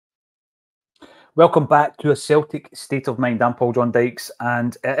Welcome back to a Celtic State of Mind. I'm Paul John Dykes,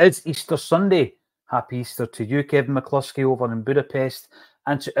 and it is Easter Sunday. Happy Easter to you, Kevin McCluskey, over in Budapest,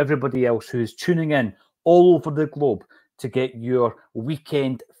 and to everybody else who's tuning in all over the globe to get your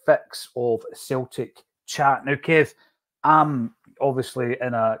weekend fix of Celtic chat. Now, Kev, I'm obviously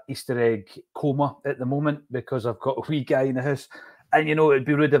in a Easter egg coma at the moment because I've got a wee guy in the house. And, you know, it'd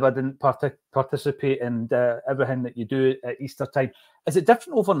be rude if I didn't participate in everything that you do at Easter time. Is it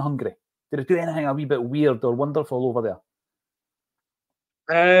different over in Hungary? Did it do anything a wee bit weird or wonderful over there?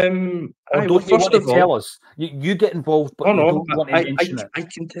 Or don't you want to tell us? You get involved, but you don't want to mention it. I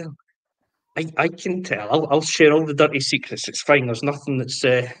can tell. I can tell. I'll share all the dirty secrets. It's fine. There's nothing that's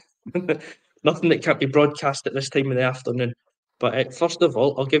nothing that can't be broadcast at this time of the afternoon. But first of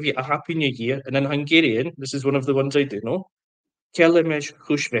all, I'll give you a Happy New Year. And in Hungarian, this is one of the ones I do know. Kellemes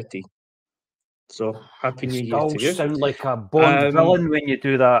Húsvéti. So, Happy New Year to you. You sound like a Bond villain when you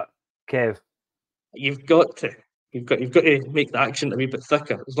do that, Kev. You've got to make the accent a wee bit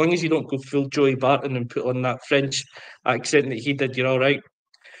thicker. As long as you don't go full Joey Barton and put on that French accent that he did, you're all right.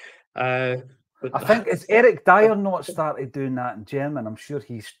 I think it's Eric Dyer not started doing that in German. I'm sure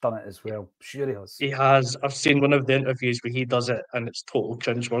he's done it as well. I'm sure he has. He has. I've seen one of the interviews where he does it, and it's total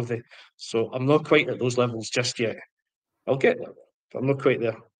cringeworthy. So I'm not quite at those levels just yet. I'll get there, but I'm not quite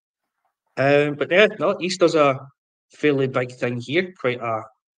there. But yeah, no, Easter's a fairly big thing here.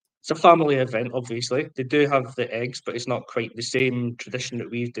 It's a family event, obviously. They do have the eggs, but it's not quite the same tradition that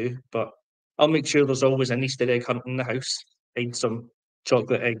we do. But I'll make sure there's always an Easter egg hunt in the house. Hide some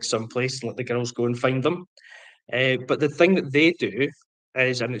chocolate eggs someplace and let the girls go and find them. But the thing that they do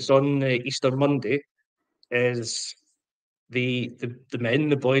is, and it's on Easter Monday, is the men,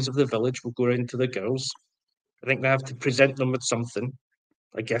 the boys of the village, will go around to the girls. I think they have to present them with something,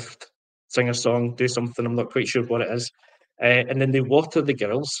 a gift, sing a song, do something. I'm not quite sure what it is. And then they water the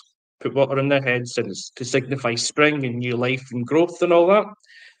girls, put water on their heads, and it's to signify spring and new life and growth and all that.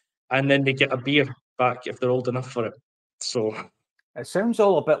 And then they get a beer back if they're old enough for it. So it sounds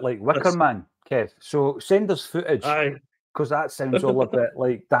all a bit like Wicker Man, Kev. So send us footage. Because that sounds all a bit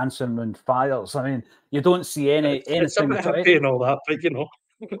like dancing around fires. I mean, you don't see anything. It's a bit happy and all that, but you know.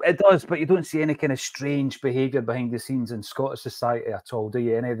 It does, but you don't see any kind of strange behaviour behind the scenes in Scottish society at all, do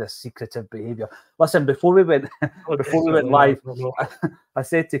you? Any of this secretive behaviour? Listen, before we went live, I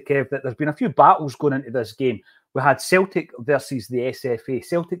said to Kev that there's been a few battles going into this game. We had Celtic versus the SFA,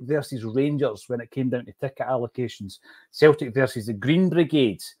 Celtic versus Rangers when it came down to ticket allocations, Celtic versus the Green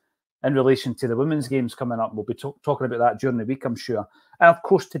Brigades in relation to the women's games coming up. We'll be talking about that during the week, I'm sure. And of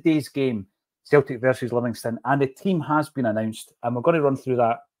course, today's game, Celtic versus Livingston, and the team has been announced, and we're going to run through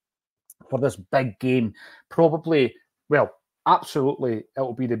that for this big game. Probably, well, absolutely, it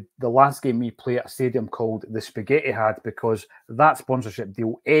will be the last game we play at a stadium called the Spaghetti Had, because that sponsorship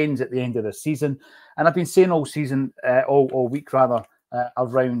deal ends at the end of the season. And I've been saying all season, all week rather,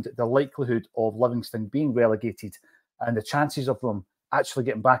 around the likelihood of Livingston being relegated and the chances of them actually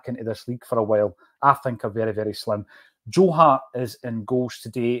getting back into this league for a while, I think are very, very slim. Joe Hart is in goals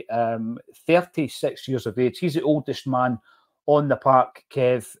today, 36 years of age. He's the oldest man on the park,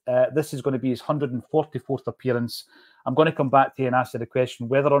 Kev. This is going to be his 144th appearance. I'm going to come back to you and ask you the question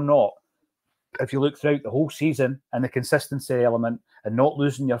whether or not, if you look throughout the whole season and the consistency element and not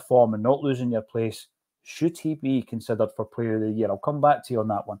losing your form and not losing your place, should he be considered for Player of the Year? I'll come back to you on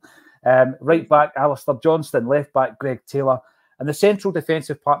that one. Right back, Alistair Johnston. Left back, Greg Taylor. And the central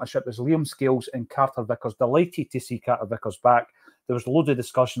defensive partnership is Liam Scales and Carter Vickers. Delighted to see Carter Vickers back. There was loads of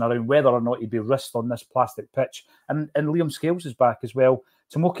discussion around whether or not he'd be risked on this plastic pitch. And Liam Scales is back as well.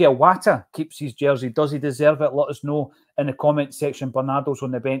 Tomoki Iwata keeps his jersey. Does he deserve it? Let us know in the comment section. Bernardo's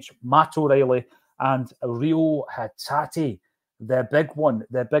on the bench. Matt O'Reilly and Rio Hatate. The big one,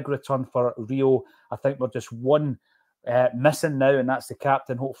 the big return for Rio. I think we're just one missing now, and that's the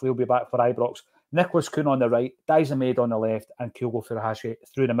captain. Hopefully he'll be back for Ibrox. Nicholas Kuhn on the right, Daiza Maid on the left, and Kyogo Furuhashi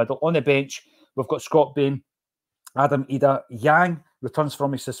through the middle. On the bench, we've got Scott Bain, Adam Ida, Yang returns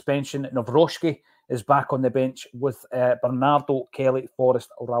from his suspension. Novroshki is back on the bench with Bernardo, Kelly,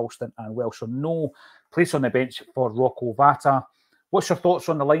 Forrest, Ralston, and Welsh. So no place on the bench for Rocco Vata. What's your thoughts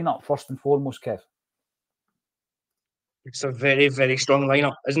on the lineup, first and foremost, Kev? It's a very, very strong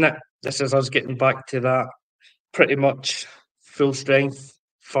lineup, isn't it? This is us getting back to that pretty much full strength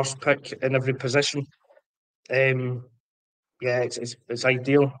first pick in every position. Yeah, it's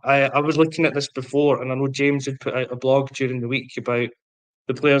ideal. I was looking at this before, and I know James had put out a blog during the week about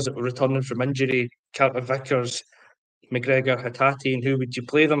the players that were returning from injury, Carter Vickers, McGregor, Hatate, and who would you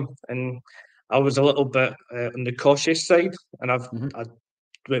play them? And I was a little bit on the cautious side, and I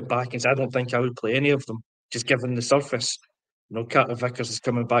went back and said I don't think I would play any of them, just given the surface. Carter Vickers is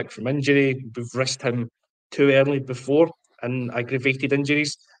coming back from injury. We've risked him too early before in aggravated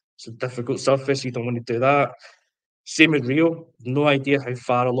injuries. It's a difficult surface. You don't want to do that. Same with Rio. No idea how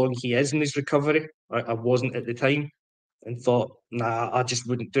far along he is in his recovery. I wasn't at the time and thought, nah, I just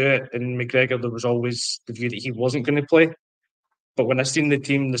wouldn't do it. And McGregor, there was always the view that he wasn't going to play. But when I seen the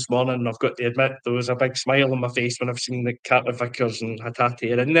team this morning, I've got to admit, there was a big smile on my face when I've seen that Carter Vickers and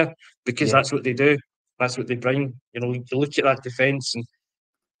Hatate are in there, because that's what they do. That's what they bring. You look at that defence, and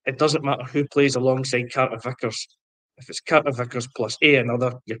it doesn't matter who plays alongside Carter Vickers. If it's Carter Vickers plus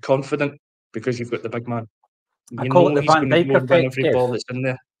another, you're confident because you've got the big man. I call it the he's Van going to Dijk go and win effect, every ball that's in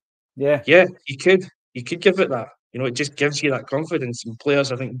there. Yeah, you could give it that. It just gives you that confidence, and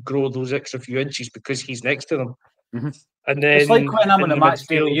players, I think, grow those extra few inches because he's next to them. Mm-hmm. And then it's like when I'm on a match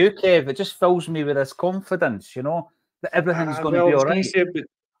day with you, Kev. It just fills me with this confidence, that everything's going to be all right.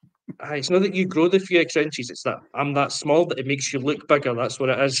 It's not that you grow the few extra inches; it's that I'm that small that it makes you look bigger. That's what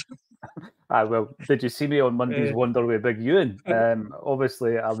it is. Well, did you see me on Monday's Wonder with Big Ewan?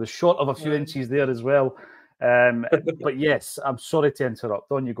 Obviously, I was short of a few inches there as well. But yes, I'm sorry to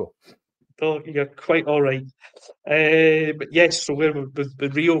interrupt. On you go. Oh, you're quite all right. But yes, so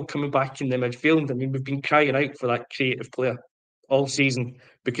with Rio coming back in the midfield, I mean, we've been crying out for that creative player all season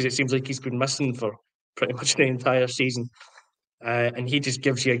because it seems like he's been missing for pretty much the entire season. And he just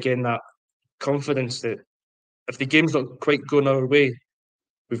gives you again that confidence that if the game's not quite going our way,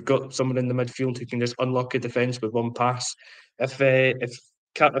 we've got someone in the midfield who can just unlock a defence with one pass. If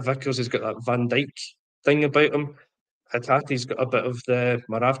Carter Vickers has got that Van Dijk thing about him, Hatate's got a bit of the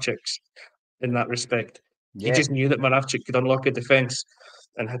Moravcik's in that respect. Yeah. He just knew that Moravcik could unlock a defence,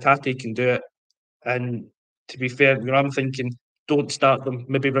 and Hatate can do it. And to be fair, I'm thinking, don't start them,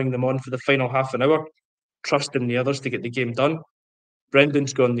 maybe bring them on for the final half an hour, trust in the others to get the game done.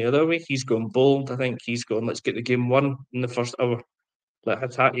 Brendan's gone the other way. He's gone bold. I think he's gone, let's get the game won in the first hour. Let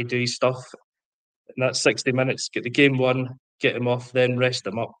Hatate do his stuff. And that's 60 minutes, get the game won, get him off, then rest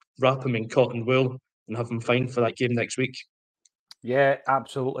him up, wrap him in cotton wool, and have him fine for that game next week. Yeah,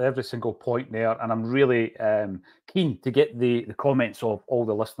 absolutely. Every single point there. And I'm really keen to get the comments of all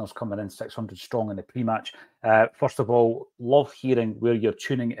the listeners coming in 600 strong in the pre-match. First of all, love hearing where you're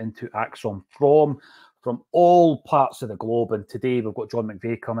tuning into Acsom from all parts of the globe. And today we've got John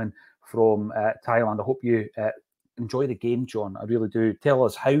McVeigh coming from Thailand. I hope you enjoy the game, John. I really do. Tell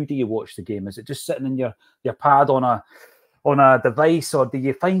us, how do you watch the game? Is it just sitting in your pad on a device, or do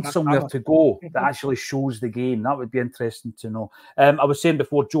you find somewhere to go that actually shows the game? That would be interesting to know. I was saying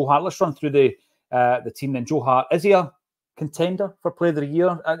before, Joe Hart, let's run through the team then. Joe Hart, is he a contender for Player of the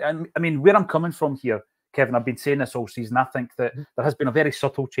Year? I mean, where I'm coming from here, Kevin, I've been saying this all season, I think that there has been a very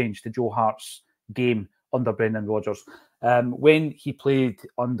subtle change to Joe Hart's game under Brendan Rodgers. When he played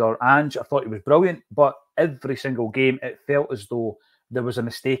under Ange, I thought he was brilliant, but every single game, it felt as though there was a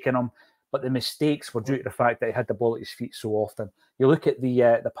mistake in him. But the mistakes were due to the fact that he had the ball at his feet so often. You look at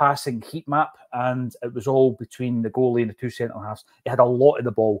the passing heat map, and it was all between the goalie and the two centre-halves. He had a lot of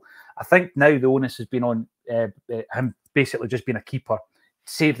the ball. I think now the onus has been on him basically just being a keeper,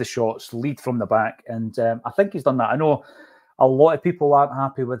 save the shots, lead from the back, and I think he's done that. I know a lot of people aren't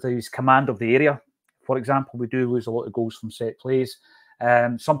happy with his command of the area. For example, we do lose a lot of goals from set plays.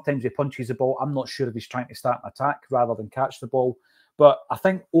 Sometimes he punches the ball. I'm not sure if he's trying to start an attack rather than catch the ball. But I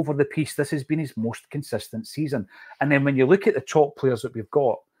think over the piece, this has been his most consistent season. And then when you look at the top players that we've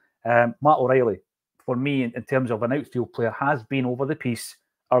got, Matt O'Reilly, for me, in terms of an outfield player, has been over the piece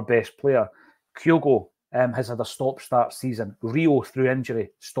our best player. Kyogo has had a stop-start season. Rio, through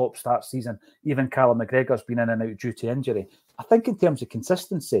injury, stop-start season. Even Callum McGregor's been in and out due to injury. I think in terms of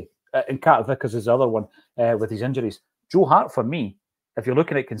consistency, and Carter Vickers is the other one with his injuries. Joe Hart, for me, if you're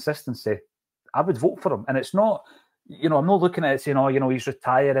looking at consistency, I would vote for him. And it's not... I'm not looking at it saying, he's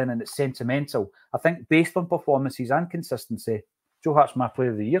retiring and it's sentimental. I think based on performances and consistency, Joe Hart's my Player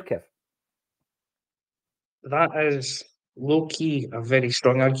of the Year, Kev. That is low-key a very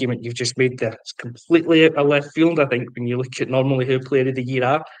strong argument you've just made there. It's completely out of left field, I think, when you look at normally who Player of the Year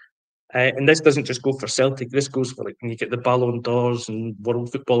are. And this doesn't just go for Celtic. This goes for when you get the Ballon d'Ors and World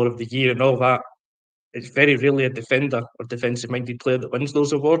Footballer of the Year and all that. It's very rarely a defender or defensive-minded player that wins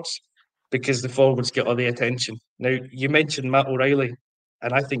those awards, because the forwards get all the attention. Now, you mentioned Matt O'Reilly,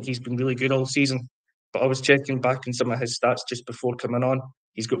 and I think he's been really good all season. But I was checking back on some of his stats just before coming on.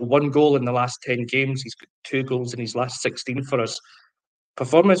 He's got 1 goal in the last 10 games. He's got 2 goals in his last 16 for us.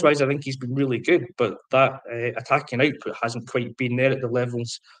 Performance-wise, I think he's been really good, but that attacking output hasn't quite been there at the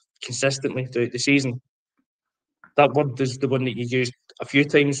levels consistently throughout the season. That word is the one that you used a few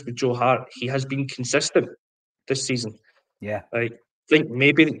times with Joe Hart. He has been consistent this season. Yeah. I think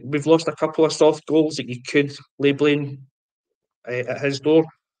maybe we've lost a couple of soft goals that you could lay blame at his door,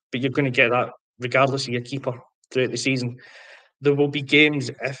 but you're going to get that regardless of your keeper throughout the season. There will be games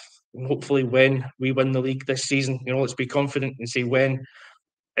if, and hopefully when we win the league this season, let's be confident and say when,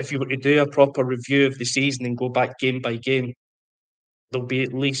 if you were to do a proper review of the season and go back game by game, there'll be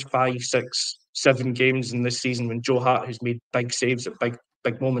at least 5, 6, 7 games in this season when Joe Hart has made big saves at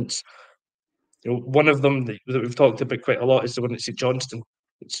big moments. One of them that we've talked about quite a lot is the one at St Johnstone.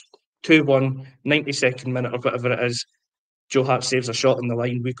 It's 2-1, 92nd minute or whatever it is. Joe Hart saves a shot on the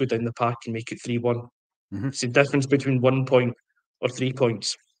line. We go down the park and make it 3-1. It's the difference between 1 point or 3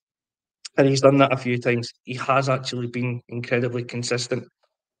 points. And he's done that a few times. He has actually been incredibly consistent.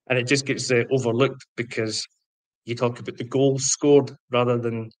 And it just gets overlooked because you talk about the goals scored rather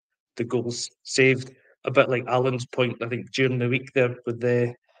than the goals saved. A bit like Alan's point, I think, during the week there with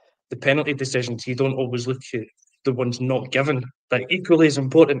the penalty decisions, you don't always look at the ones not given. They're equally as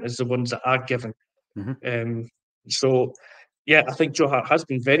important as the ones that are given. So, yeah, I think Joe Hart has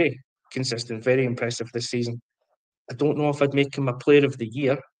been very consistent, very impressive this season. I don't know if I'd make him a player of the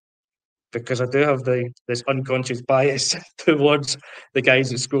year because I do have this unconscious bias towards the guys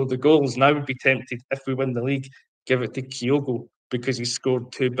that scored the goals. And I would be tempted, if we win the league, give it to Kyogo because he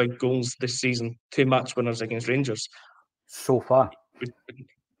scored 2 big goals this season, 2 match winners against Rangers. So far.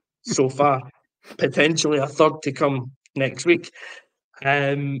 Potentially a third to come next week.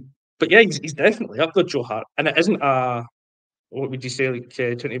 But yeah, he's definitely up there, Joe Hart. And it isn't what would you say, like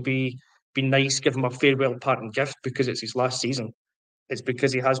trying to be nice, give him a farewell parting gift because it's his last season. It's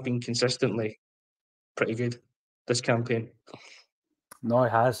because he has been consistently pretty good this campaign. No, he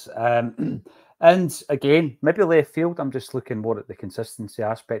has. And again, maybe left field. I'm just looking more at the consistency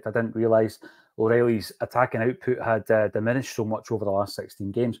aspect. I didn't realise O'Reilly's attacking output had diminished so much over the last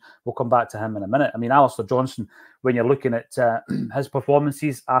 16 games. We'll come back to him in a minute. I mean, Alistair Johnston, when you're looking at his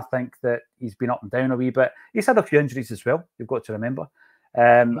performances, I think that he's been up and down a wee bit. He's had a few injuries as well, you've got to remember.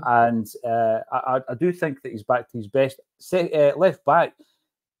 And I do think that he's back to his best. Left back,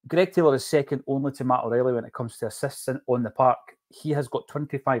 Greg Taylor is second only to Matt O'Reilly when it comes to assists on the park. He has got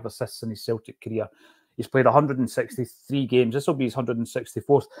 25 assists in his Celtic career. He's played 163 games. This will be his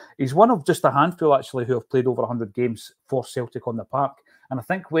 164th. He's one of just a handful, actually, who have played over 100 games for Celtic on the park. And I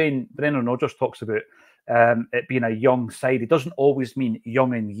think when Brendan Rodgers talks about it being a young side, it doesn't always mean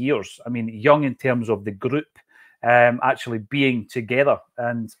young in years. I mean, young in terms of the group actually being together.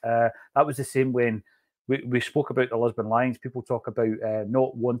 And that was the same when we spoke about the Lisbon Lions. People talk about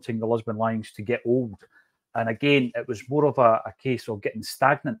not wanting the Lisbon Lions to get old. And again, it was more of a case of getting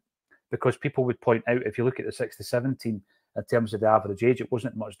stagnant because people would point out, if you look at the 67 team in terms of the average age, it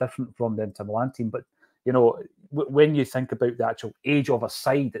wasn't much different from the Inter Milan team. But, when you think about the actual age of a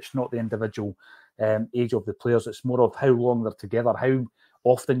side, it's not the individual age of the players. It's more of how long they're together, how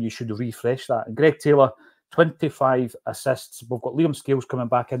often you should refresh that. And Greg Taylor, 25 assists. We've got Liam Scales coming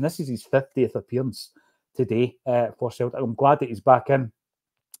back in. This is his 50th appearance today for Celtic. I'm glad that he's back in.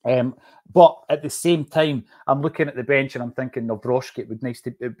 But at the same time, I'm looking at the bench and I'm thinking Novroshki,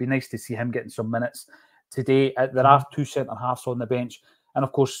 it'd be nice to see him getting some minutes today. There are 2 centre-halves on the bench. And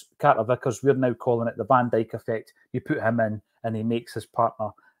of course, Carter Vickers, we're now calling it the Van Dijk effect. You put him in and he makes his partner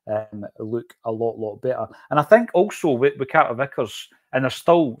look a lot better. And I think also with Carter Vickers, and there's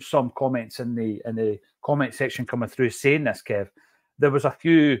still some comments in the comment section coming through saying this, Kev, there was a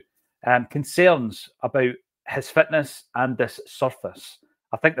few concerns about his fitness and this surface.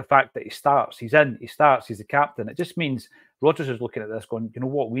 I think the fact that he starts, he's the captain. It just means Rodgers is looking at this going, you know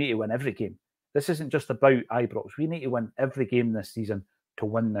what, we need to win every game. This isn't just about Ibrox. We need to win every game this season to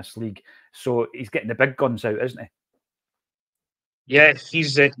win this league. So he's getting the big guns out, isn't he? Yeah,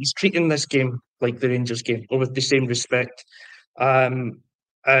 he's treating this game like the Rangers game, or with the same respect. And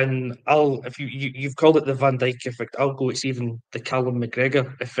if you've called it the Van Dijk effect, I'll go. It's even the Callum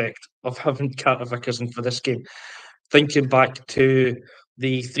McGregor effect of having Carter Vickers in for this game. Thinking back to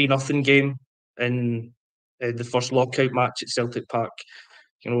the 3-0 game in the first lockout match at Celtic Park,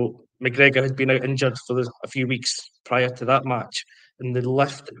 McGregor had been out injured for a few weeks prior to that match, and the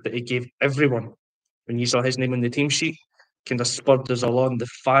lift that he gave everyone when you saw his name on the team sheet kind of spurred us all on. The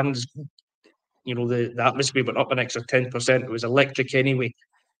fans, the atmosphere went up an extra 10%. It was electric anyway,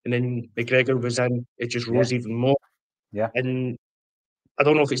 and then McGregor was in, it just rose even more. Yeah, and I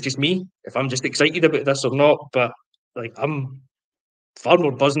don't know if it's just me, if I'm just excited about this or not, but I'm far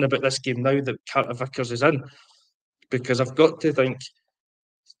more buzzing about this game now that Carter Vickers is in, because I've got to think,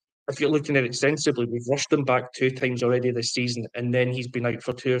 if you're looking at it sensibly, we've rushed him back 2 times already this season, and then he's been out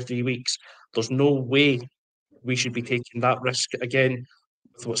for 2 or 3 weeks. There's no way we should be taking that risk again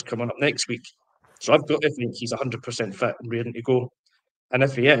with what's coming up next week. So I've got to think he's 100% fit and ready to go. And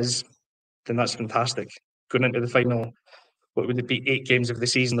if he is, then that's fantastic. Going into the final what would it be, 8 games of the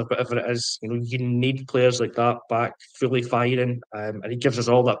season or whatever it is. You need players like that back, fully firing, and he gives us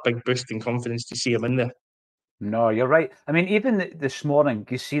all that big boost in confidence to see him in there. No, you're right. I mean, even this morning,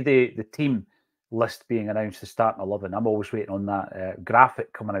 you see the team list being announced, the starting 11. I'm always waiting on that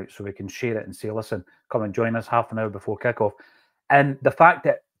graphic coming out so we can share it and say, listen, come and join us half an hour before kickoff. And the fact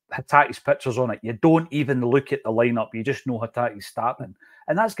that Hatate's picture's on it, you don't even look at the lineup, you just know Hatate's starting.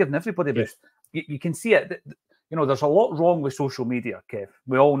 And that's giving everybody a boost. You can see it. There's a lot wrong with social media, Kev.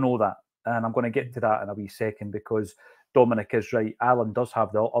 We all know that. And I'm going to get to that in a wee second because Dominic is right. Alan does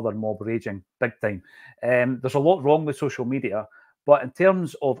have the other mob raging big time. There's a lot wrong with social media, but in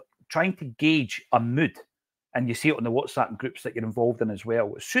terms of trying to gauge a mood, and you see it on the WhatsApp groups that you're involved in as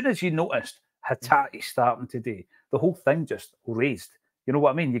well, as soon as you noticed Hatate starting today, the whole thing just raised. You know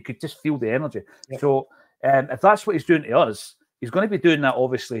what I mean? You could just feel the energy. Yeah. So if that's what he's doing to us, he's going to be doing that,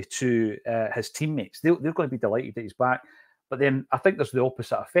 obviously, to his teammates. They're going to be delighted that he's back. But then I think there's the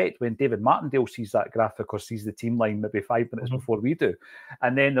opposite effect when David Martindale sees that graphic or sees the team line maybe 5 minutes before we do.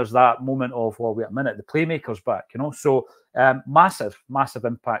 And then there's that moment of, well, wait a minute, the playmaker's back, So massive, massive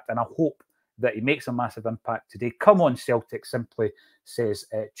impact. And I hope that he makes a massive impact today. Come on, Celtic, simply says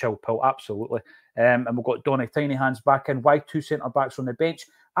Chill Pill. Absolutely. And we've got Donny Tiny Hands back in. Why 2 centre-backs on the bench?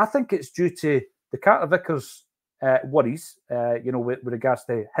 I think it's due to the Carter Vickers worries, with regards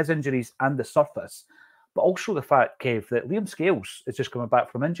to his injuries and the surface. But also the fact, Kev, that Liam Scales is just coming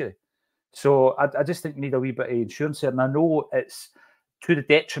back from injury. So I just think you need a wee bit of insurance here. And I know it's to the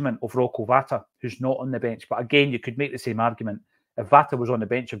detriment of Rocco Vata, who's not on the bench. But again, you could make the same argument. If Vata was on the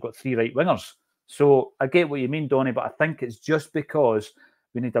bench, you've got 3 right wingers. So I get what you mean, Donny, but I think it's just because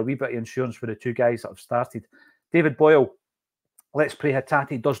we need a wee bit of insurance for the 2 guys that have started. David Boyle, let's pray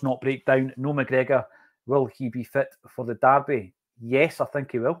Hatate does not break down. No McGregor. Will he be fit for the derby? Yes, I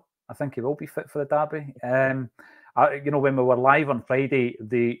think he will. I think he will be fit for the derby. When we were live on Friday,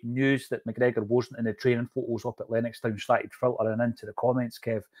 the news that McGregor wasn't in the training photos up at Lennoxtown started filtering into the comments,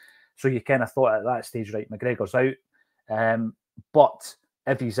 Kev. So you kind of thought at that stage, right, McGregor's out. But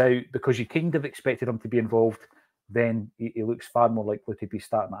if he's out, because you kind of expected him to be involved, then he looks far more likely to be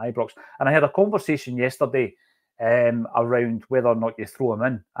starting at Ibrox. And I had a conversation yesterday around whether or not you throw him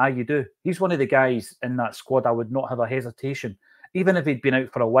in. You do. He's one of the guys in that squad I would not have a hesitation. Even if he'd been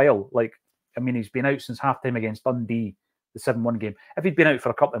out for a while, he's been out since halftime against Dundee, the 7-1 game. If he'd been out for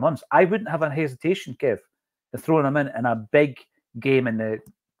a couple of months, I wouldn't have a hesitation, Kev, in throwing him in a big game in the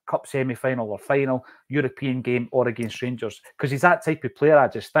Cup semi-final or final, European game or against Rangers. Because he's that type of player, I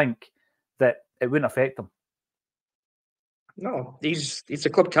just think, that it wouldn't affect him. No, he's a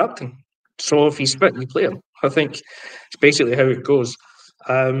club captain. So if he's fit, you play him. I think it's basically how it goes.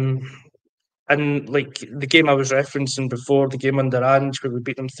 And like the game I was referencing before, the game under Ange, where we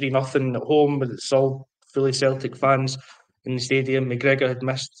beat them 3-0 at home, but it's all fully Celtic fans in the stadium. McGregor had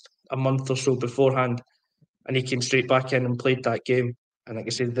missed a month or so beforehand, and he came straight back in and played that game. And like I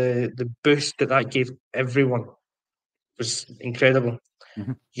said, the boost that gave everyone was incredible.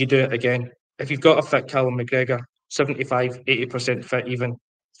 Mm-hmm. You do it again. If you've got a fit Callum McGregor, 75, 80% fit even, I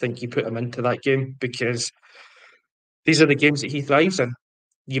think you put him into that game because these are the games that he thrives in.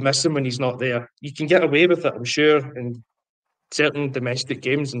 You miss him when he's not there. You can get away with it, I'm sure, in certain domestic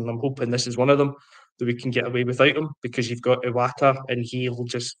games, and I'm hoping this is one of them, that we can get away without him because you've got Iwata and he'll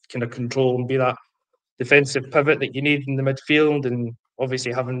just kind of control and be that defensive pivot that you need in the midfield, and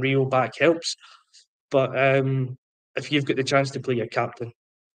obviously having Rio back helps. But if you've got the chance to play your captain,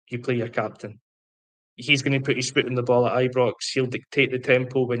 you play your captain. He's going to put his foot in the ball at Ibrox. He'll dictate the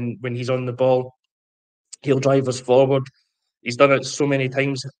tempo when he's on the ball. He'll drive us forward. He's done it so many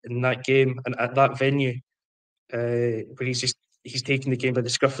times in that game and at that venue where he's taken the game by the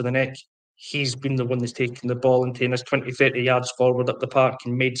scruff of the neck. He's been the one that's taken the ball and taken us 20, 30 yards forward up the park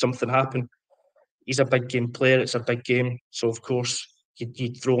and made something happen. He's a big game player. It's a big game. So, of course,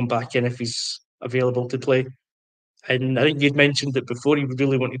 you'd throw him back in if he's available to play. And I think you'd mentioned that before he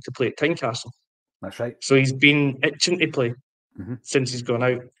really wanted to play at Tynecastle. That's right. So he's been itching to play since he's gone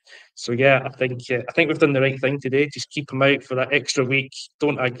out. So yeah, I think we've done the right thing today. Just keep him out for that extra week.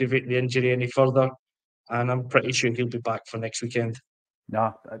 Don't aggravate the injury any further. And I'm pretty sure he'll be back for next weekend.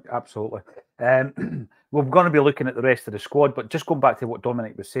 No, absolutely. We're going to be looking at the rest of the squad, but just going back to what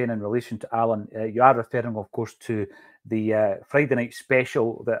Dominic was saying in relation to Alan, you are referring, of course, to the Friday night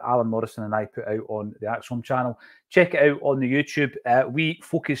special that Alan Morrison and I put out on the Acsom channel. Check it out on the YouTube. We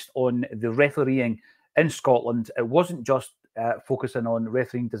focused on the refereeing in Scotland. It wasn't just focusing on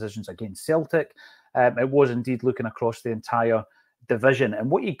refereeing decisions against Celtic. It was indeed looking across the entire division. And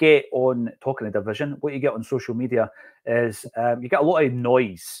what you get on talking of division, what you get on social media is you get a lot of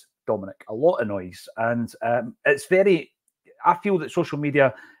noise, Dominic, a lot of noise. And it's very, I feel that social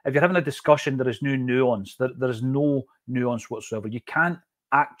media, if you're having a discussion, there is no nuance. There is no nuance whatsoever. You can't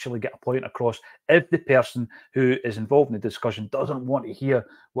actually get a point across if the person who is involved in the discussion doesn't want to hear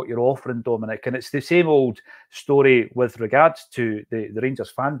what you're offering, Dominic. And it's the same old story with regards to the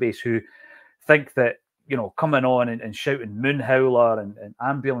Rangers fan base, who think that, you know, coming on and shouting moon howler and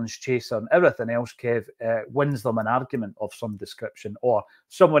ambulance chaser and everything else, Kev, wins them an argument of some description, or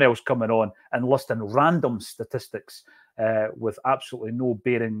someone else coming on and listing random statistics with absolutely no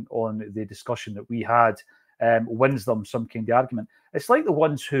bearing on the discussion that we had, wins them some kind of argument. It's like the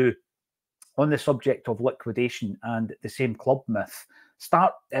ones who, on the subject of liquidation and the same club myth,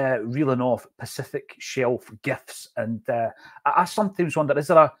 start reeling off Pacific Shelf gifts. And I sometimes wonder, is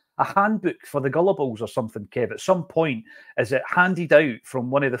there a handbook for the gullibles or something, Kev? At some point, is it handed out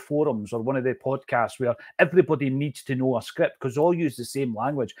from one of the forums or one of the podcasts where everybody needs to know a script because all use the same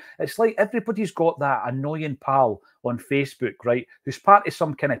language? It's like everybody's got that annoying pal on Facebook, right, who's part of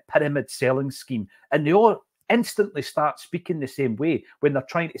some kind of pyramid selling scheme, and they all instantly start speaking the same way when they're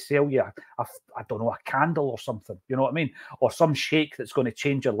trying to sell you I don't know, a candle or something, you know what I mean? Or some shake that's going to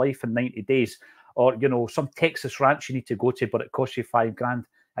change your life in 90 days. Or, you know, some Texas ranch you need to go to, but it costs you $5,000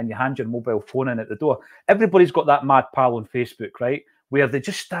 and you hand your mobile phone in at the door. Everybody's got that mad pal on Facebook, right, where they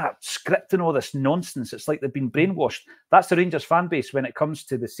just start scripting all this nonsense. It's like they've been brainwashed. That's the Rangers fan base when it comes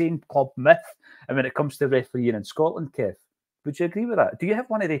to the same club myth and when it comes to refereeing in Scotland, Kev. Would you agree with that? Do you have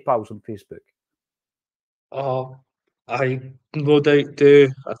one of their pals on Facebook? Oh, I no doubt do.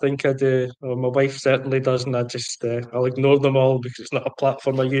 I think I do. Well, my wife certainly does, and I'll ignore them all because it's not a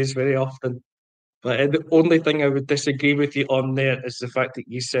platform I use very often. But the only thing I would disagree with you on there is the fact that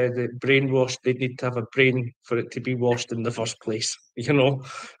you said that brainwashed, they need to have a brain for it to be washed in the first place. You know,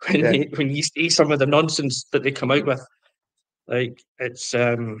 when you see some of the nonsense that they come out with, like it's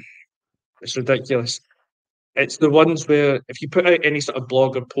ridiculous. It's the ones where if you put out any sort of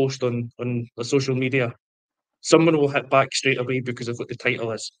blog or post on the social media, someone will hit back straight away because of what the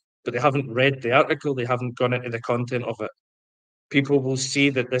title is, but they haven't read the article, they haven't gone into the content of it. People will see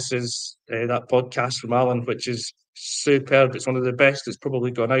that this is that podcast from Alan, which is superb. It's one of the best that's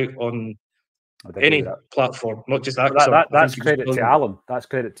probably gone out on any platform, not just Acsom. That's credit to Alan. That's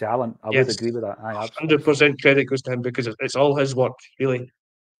credit to Alan. I would agree with that. 100% credit goes to him because it's all his work, really.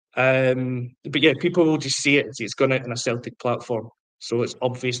 But yeah, people will just see it. It's gone out on a Celtic platform, so it's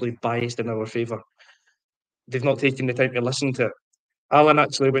obviously biased in our favour. They've not taken the time to listen to it. Alan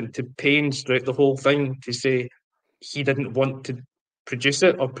actually went to pains throughout the whole thing to say he didn't want to produce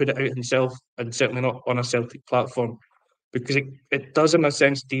it or put it out himself, and certainly not on a Celtic platform, because it does, in a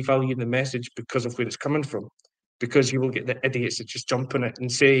sense, devalue the message because of where it's coming from. Because you will get the idiots that just jump on it and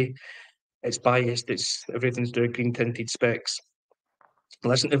say it's biased, it's everything's through green tinted specs.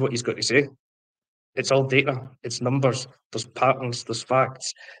 Listen to what he's got to say. It's all data, it's numbers, there's patterns, there's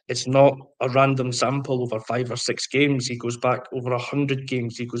facts. It's not a random sample over 5 or 6 games. He goes back over 100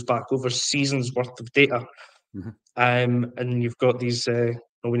 games. He goes back over seasons worth of data. And you've got these,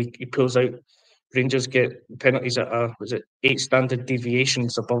 when he pulls out, Rangers get penalties at 8 standard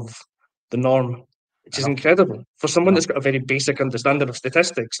deviations above the norm, which is incredible. For someone that's got a very basic understanding of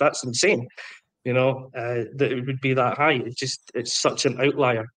statistics, that's insane, you know, that it would be that high. It's such an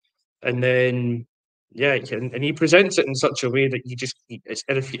outlier. And then, yeah, and he presents it in such a way that it's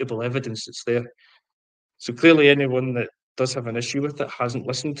irrefutable evidence that's there. So clearly anyone that does have an issue with it hasn't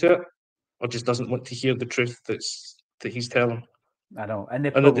listened to it, or just doesn't want to hear the truth that he's telling. I know. And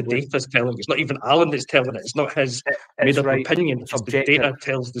that the data's telling. It's not even Alan that's telling it. It's not his made-up opinion. It's the data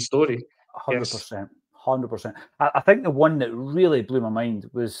tells the story. 100%. 100%. I think the one that really blew my mind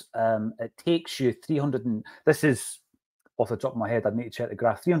was it takes you 300 this is off the top of my head, I'd need to check the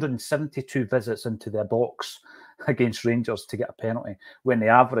graph, 372 visits into their box against Rangers to get a penalty when the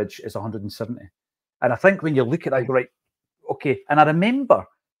average is 170. And I think when you look at that, you're right, okay. And I remember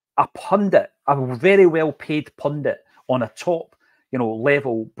a pundit, a very well paid pundit on a top,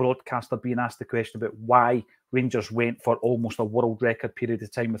 level broadcaster being asked the question about why Rangers went for almost a world record period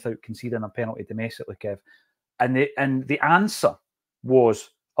of time without conceding a penalty domestically, Kev. And the answer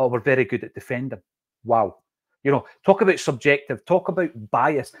was, oh, we're very good at defending. Wow. Talk about subjective, talk about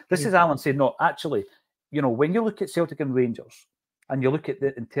bias. This is Alan saying, no, actually, when you look at Celtic and Rangers and you look at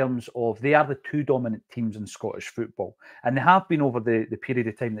it in terms of they are the 2 dominant teams in Scottish football, and they have been over the period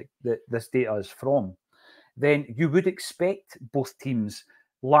of time that this data is from, then you would expect both teams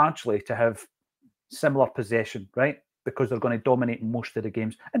largely to have similar possession, right? Because they're going to dominate most of the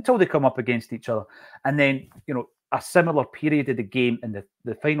games until they come up against each other. And then, a similar period of the game in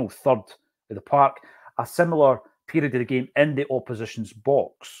the final third of the park, a similar period of the game in the opposition's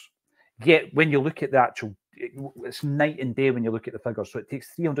box. Yet when you look at the actual, it's night and day when you look at the figures. So it takes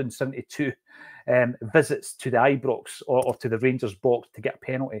 372 visits to the Ibrox or to the Rangers box to get a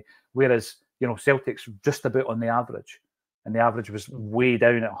penalty, whereas Celtic's just about on the average, and the average was way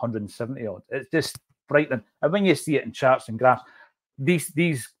down at 170 odd. It's just frightening. And when you see it in charts and graphs,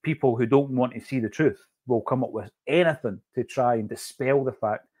 these people who don't want to see the truth will come up with anything to try and dispel the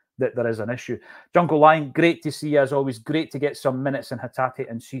fact that there is an issue. Jungle Lion, great to see you as always. Great to get some minutes in Hatate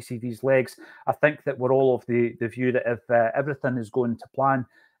and CCV's legs. I think that we're all of the view that if everything is going to plan,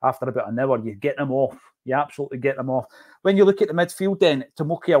 after about an hour, you get them off. You absolutely get them off. When you look at the midfield then,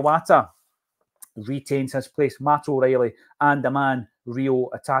 Tomoki Iwata retains his place. Matt O'Reilly and the man, Rio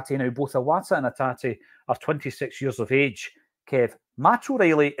Hatate. Now, both Iwata and Hatate are 26 years of age. Kev, Matt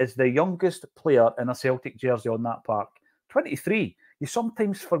O'Reilly is the youngest player in a Celtic jersey on that park. 23. You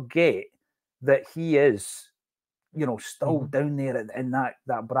sometimes forget that he is, still down there in that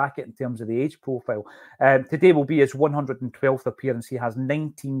bracket in terms of the age profile. Today will be his 112th appearance. He has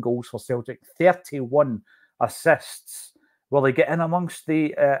 19 goals for Celtic, 31 assists. Will he get in amongst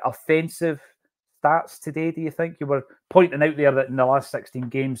the offensive stats today, do you think? You were pointing out there that in the last 16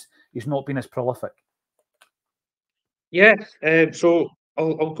 games, he's not been as prolific. Yeah, so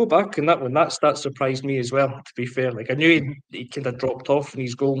I'll go back on that one. That stat surprised me as well, to be fair. Like, I knew he kind of dropped off in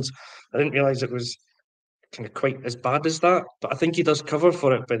his goals. I didn't realise it was kind of quite as bad as that, but I think he does cover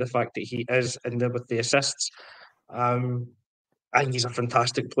for it by the fact that he is in there with the assists. I think he's a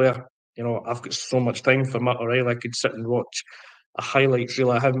fantastic player. I've got so much time for Matt O'Reilly. I could sit and watch a highlight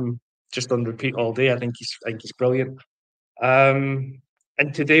reel of him just on repeat all day. I think he's brilliant.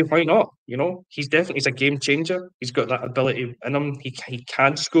 And today, why not? He's a game changer. He's got that ability in him. He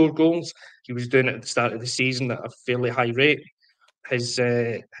can score goals. He was doing it at the start of the season at a fairly high rate. His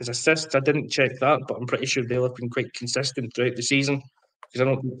assists, I didn't check that, but I'm pretty sure they'll have been quite consistent throughout the season, because I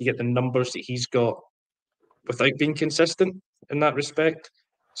don't think you get the numbers that he's got without being consistent in that respect.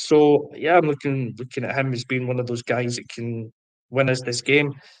 So yeah, I'm looking at him as being one of those guys that can win us this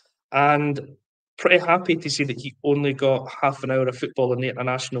game, and pretty happy to see that he only got half an hour of football in the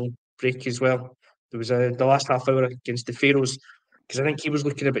international break as well. There was the last half hour against the Faroes, because I think he was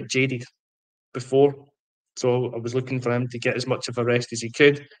looking a bit jaded before. So I was looking for him to get as much of a rest as he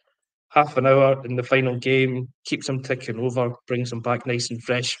could. Half an hour in the final game keeps him ticking over, brings him back nice and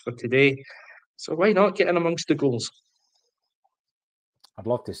fresh for today. So why not get in amongst the goals? I'd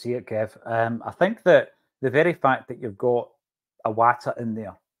love to see it, Kev. I think that the very fact that you've got Iwata in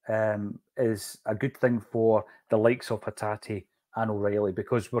there is a good thing for the likes of Hatate and O'Reilly,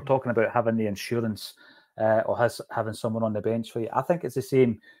 because we're talking about having the insurance or having someone on the bench for you. I think it's the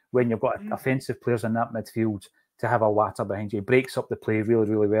same when you've got offensive players in that midfield to have Iwata behind you. It breaks up the play really,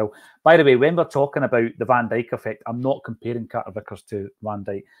 really well. By the way, when we're talking about the Van Dijk effect, I'm not comparing Carter Vickers to Van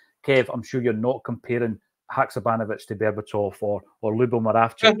Dijk. Kev, I'm sure you're not comparing Haksabanovic to Berbatov or Lubo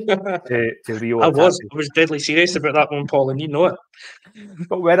Moravcik to Rio. I was deadly serious about that one, Paul, and you know it.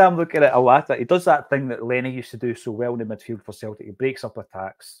 But when I'm looking at Iwata, he does that thing that Lenny used to do so well in the midfield for Celtic. He breaks up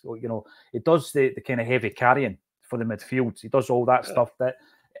attacks. He does the kind of heavy carrying for the midfield. He does all that stuff that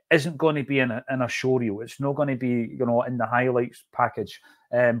isn't going to be in a show reel. It's not going to be, in the highlights package.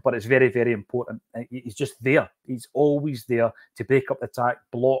 But it's very, very important. He's just there. He's always there to break up the attack,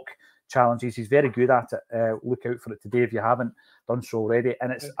 block challenges. He's very good at it. Look out for it today if you haven't done so already.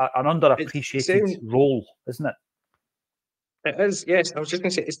 And it's an underappreciated role, isn't it? It is, yes. I was just going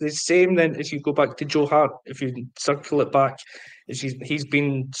to say, it's the same then as you go back to Joe Hart. If you circle it back, he's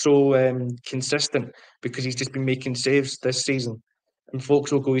been so consistent because he's just been making saves this season. And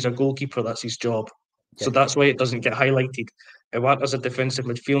folks will go, he's a goalkeeper, that's his job. Yeah. So that's why it doesn't get highlighted. Iwata's a defensive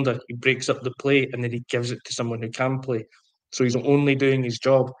midfielder. He breaks up the play and then he gives it to someone who can play. So he's only doing his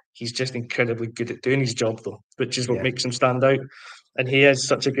job. He's just incredibly good at doing his job, though, which is what makes him stand out. And he is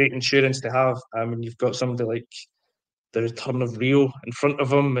such a great insurance to have. And you've got somebody like the return of Rio in front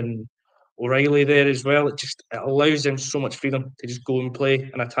of him and O'Reilly there as well. It allows them so much freedom to just go and play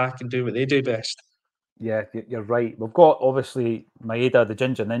and attack and do what they do best. Yeah, you're right. We've got, obviously, Maeda, the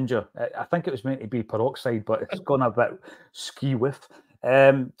Ginger Ninja. I think it was meant to be Peroxide, but it's gone a bit ski-whiff.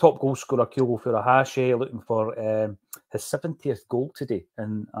 Top goal scorer, Kyogo Furuhashi, looking for his 70th goal today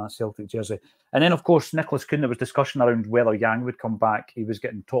in a Celtic jersey. And then, of course, Nicholas Kuhn, there was discussion around whether Yang would come back. He was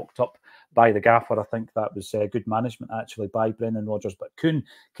getting talked up by the gaffer. I think that was good management, actually, by Brendan Rodgers. But Kuhn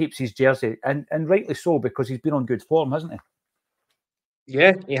keeps his jersey, and rightly so, because he's been on good form, hasn't he?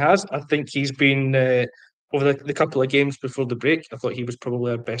 Yeah, he has. I think he's been, over the couple of games before the break, I thought he was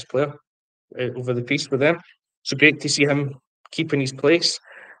probably our best player over the piece with them. So great to see him keeping his place.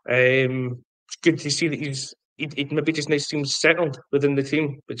 It's good to see that he's he maybe just now seems settled within the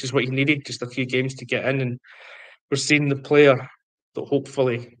team, which is what he needed, just a few games to get in. And we're seeing the player that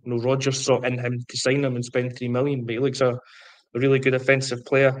hopefully, Rodgers saw in him to sign him and spend 3 million. But he looks a really good offensive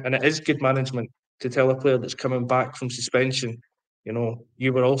player, and it is good management to tell a player that's coming back from suspension,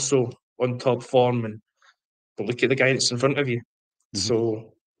 you were also on top form, but look at the guy that's in front of you.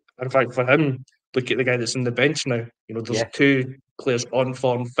 So, in fact, for him, look at the guy that's on the bench now. There's two players on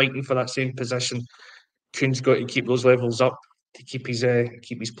form fighting for that same position. Kuhn's got to keep those levels up to keep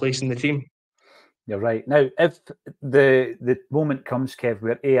his place in the team. You're right. Now, if the moment comes, Kev,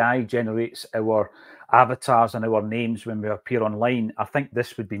 where AI generates our avatars and our names when we appear online, I think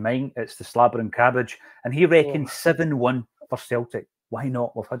this would be mine. It's the Slabber and Cabbage, and he reckons 7-1 for Celtic. Why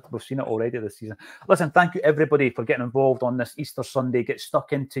not? We've seen it already this season. Listen, thank you everybody for getting involved on this Easter Sunday. Get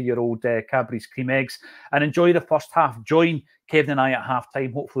stuck into your old Cadbury's cream eggs and enjoy the first half. Join Kevin and I at half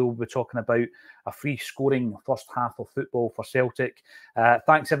time. Hopefully we'll be talking about a free scoring first half of football for Celtic.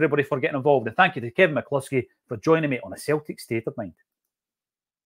 Thanks everybody for getting involved, and thank you to Kevin McCluskey for joining me on A Celtic State of Mind.